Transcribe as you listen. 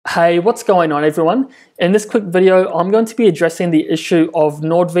Hey, what's going on everyone? In this quick video, I'm going to be addressing the issue of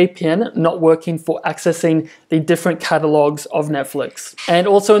NordVPN not working for accessing the different catalogs of Netflix. And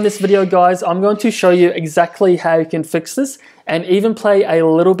also in this video, guys, I'm going to show you exactly how you can fix this and even play a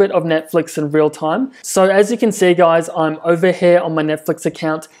little bit of Netflix in real time. So as you can see, guys, I'm over here on my Netflix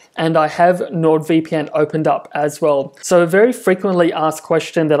account and I have NordVPN opened up as well. So a very frequently asked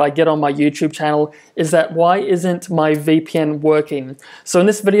question that I get on my YouTube channel is that why isn't my VPN working? So in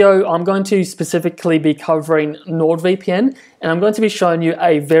this video, I'm going to specifically be covering NordVPN and I'm going to be showing you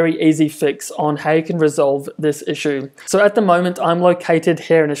a very easy fix on how you can resolve this issue. So at the moment, I'm located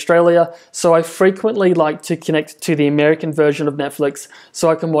here in Australia, so I frequently like to connect to the American version of Netflix so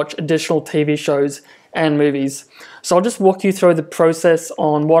I can watch additional TV shows and movies. So I'll just walk you through the process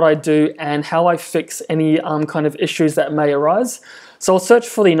on what I do and how I fix any kind of issues that may arise. So I'll search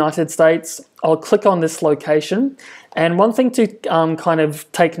for the United States, I'll click on this location, and one thing to kind of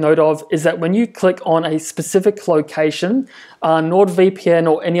take note of is that when you click on a specific location,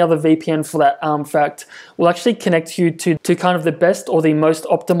 NordVPN or any other VPN for that fact will actually connect you to kind of the best or the most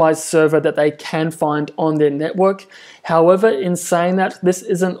optimized server that they can find on their network. However, in saying that, this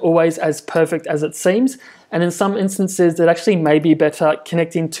isn't always as perfect as it seems, and in some instances it actually may be better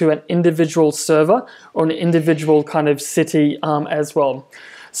connecting to an individual server or an individual kind of city as well.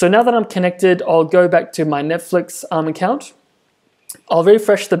 So now that I'm connected, I'll go back to my Netflix account. I'll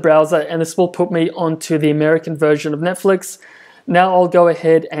refresh the browser and this will put me onto the American version of Netflix. Now I'll go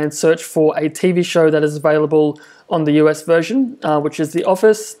ahead and search for a TV show that is available on the US version, which is The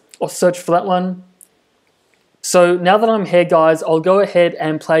Office. I'll search for that one. So now that I'm here, guys, I'll go ahead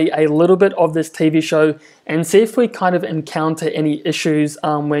and play a little bit of this TV show and see if we kind of encounter any issues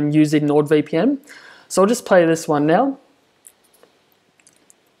when using NordVPN. So I'll just play this one now.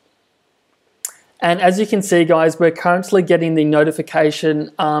 And as you can see, guys, we're currently getting the notification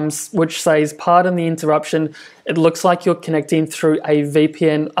which says, pardon the interruption, it looks like you're connecting through a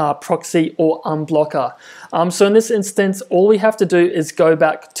VPN proxy or unblocker. So in this instance, all we have to do is go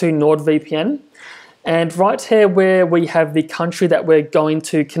back to NordVPN. And right here where we have the country that we're going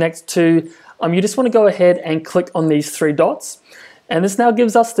to connect to, you just want to go ahead and click on these three dots. And this now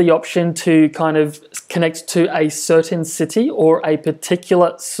gives us the option to kind of connect to a certain city or a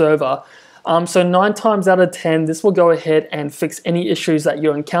particular server. So 9 times out of 10, this will go ahead and fix any issues that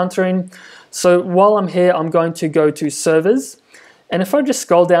you're encountering. So while I'm here, I'm going to go to servers. And if I just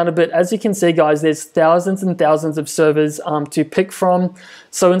scroll down a bit, as you can see, guys, there's thousands and thousands of servers to pick from.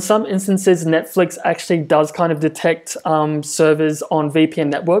 So in some instances, Netflix actually does kind of detect servers on VPN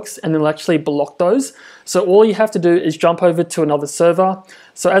networks and they'll actually block those. So all you have to do is jump over to another server.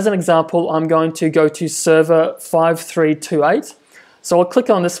 So as an example, I'm going to go to server 5328. So I'll click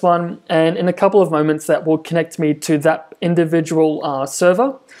on this one, and in a couple of moments that will connect me to that individual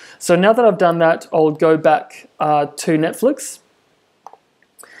server. So now that I've done that, I'll go back to Netflix,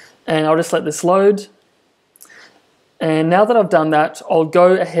 and I'll just let this load. And now that I've done that, I'll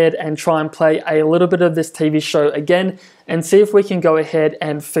go ahead and try and play a little bit of this TV show again and see if we can go ahead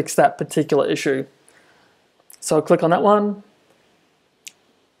and fix that particular issue. So I'll click on that one.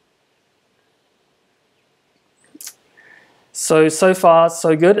 So far,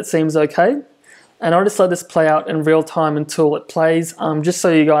 so good. It seems okay. And I'll just let this play out in real time until it plays, just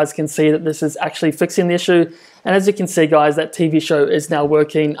so you guys can see that this is actually fixing the issue. And as you can see, guys, that TV show is now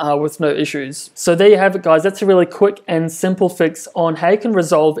working with no issues. So there you have it, guys. That's a really quick and simple fix on how you can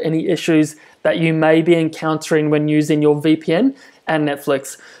resolve any issues that you may be encountering when using your VPN and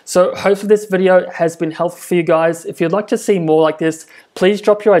Netflix. So hopefully this video has been helpful for you guys. If you'd like to see more like this, please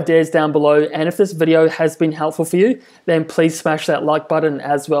drop your ideas down below. And if this video has been helpful for you, then please smash that like button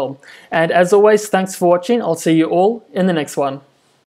as well. And as always, thanks for watching. I'll see you all in the next one.